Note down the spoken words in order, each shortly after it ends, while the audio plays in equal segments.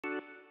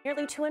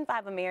Nearly 2 in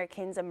 5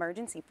 Americans'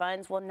 emergency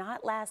funds will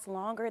not last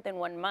longer than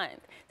 1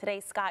 month.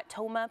 Today, Scott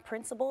Thoma,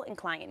 principal in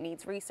client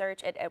needs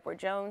research at Edward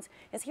Jones,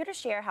 is here to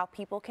share how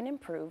people can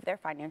improve their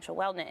financial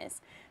wellness.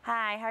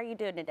 Hi, how are you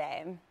doing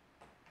today?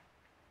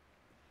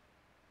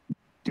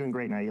 Doing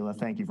great, Naila.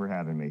 Thank you for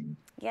having me.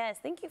 Yes,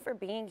 thank you for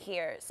being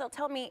here. So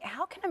tell me,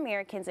 how can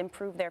Americans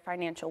improve their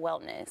financial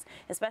wellness,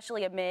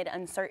 especially amid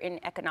uncertain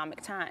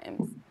economic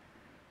times?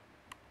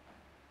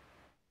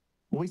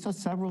 Well, we saw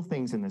several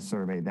things in this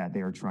survey that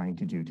they are trying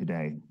to do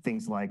today.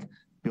 Things like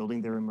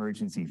building their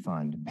emergency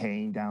fund,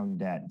 paying down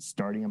debt,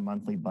 starting a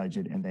monthly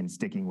budget, and then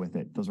sticking with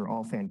it. Those are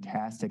all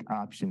fantastic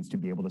options to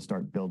be able to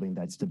start building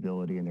that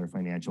stability in their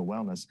financial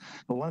wellness.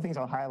 But one of the things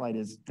I'll highlight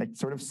is that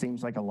sort of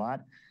seems like a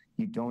lot.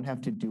 You don't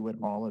have to do it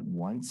all at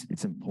once.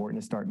 It's important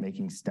to start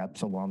making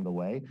steps along the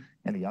way.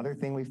 And the other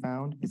thing we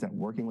found is that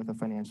working with a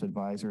financial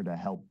advisor to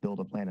help build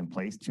a plan in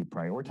place to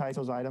prioritize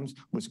those items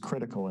was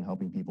critical in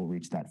helping people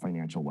reach that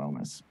financial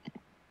wellness.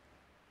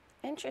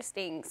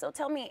 Interesting. So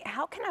tell me,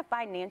 how can a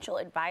financial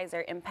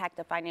advisor impact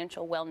a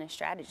financial wellness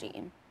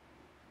strategy?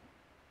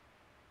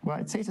 Well,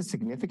 I'd say it's a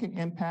significant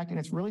impact, and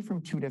it's really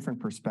from two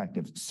different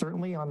perspectives.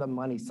 Certainly on the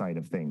money side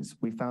of things,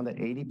 we found that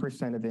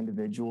 80% of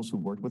individuals who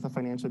worked with a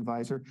financial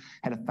advisor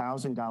had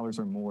 $1,000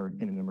 or more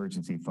in an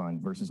emergency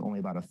fund versus only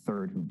about a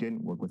third who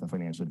didn't work with a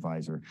financial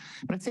advisor.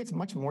 But I'd say it's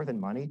much more than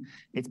money.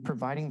 It's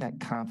providing that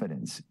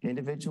confidence.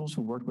 Individuals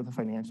who worked with a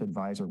financial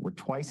advisor were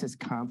twice as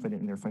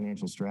confident in their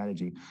financial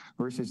strategy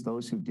versus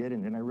those who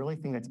didn't. And I really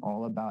think that's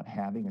all about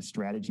having a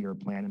strategy or a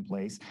plan in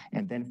place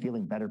and then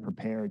feeling better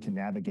prepared to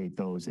navigate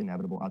those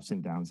inevitable ups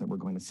and downs that we're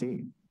going to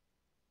see.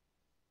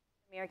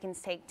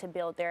 Americans take to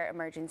build their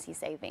emergency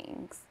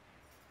savings?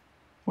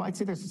 Well, I'd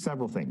say there's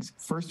several things.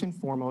 First and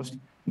foremost,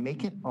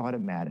 make it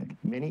automatic.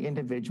 Many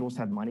individuals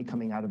have money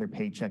coming out of their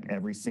paycheck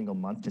every single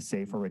month to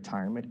save for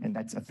retirement, and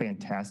that's a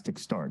fantastic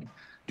start.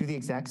 Do the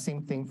exact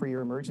same thing for your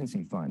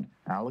emergency fund.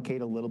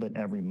 Allocate a little bit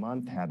every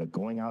month, have it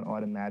going out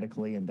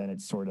automatically, and then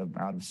it's sort of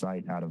out of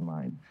sight, out of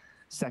mind.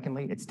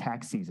 Secondly, it's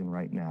tax season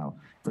right now.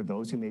 For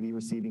those who may be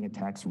receiving a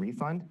tax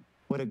refund,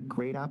 what a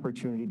great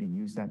opportunity to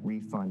use that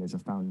refund as a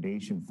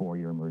foundation for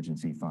your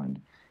emergency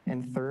fund.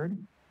 And third,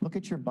 look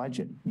at your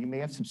budget. You may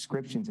have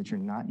subscriptions that you're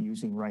not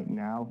using right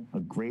now. A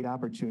great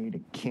opportunity to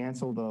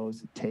cancel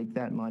those, take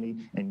that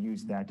money, and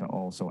use that to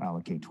also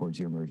allocate towards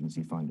your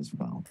emergency fund as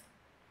well.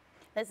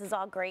 This is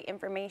all great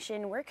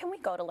information. Where can we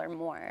go to learn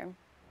more?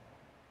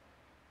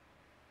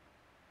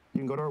 You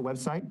can go to our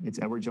website. It's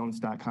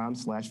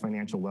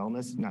edwardjones.com/financial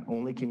wellness. Not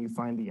only can you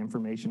find the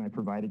information I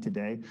provided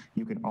today,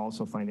 you can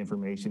also find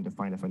information to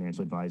find a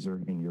financial advisor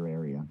in your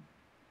area.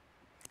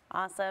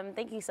 Awesome.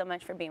 Thank you so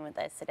much for being with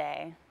us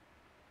today.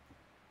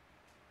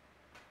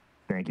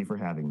 Thank you for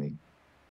having me.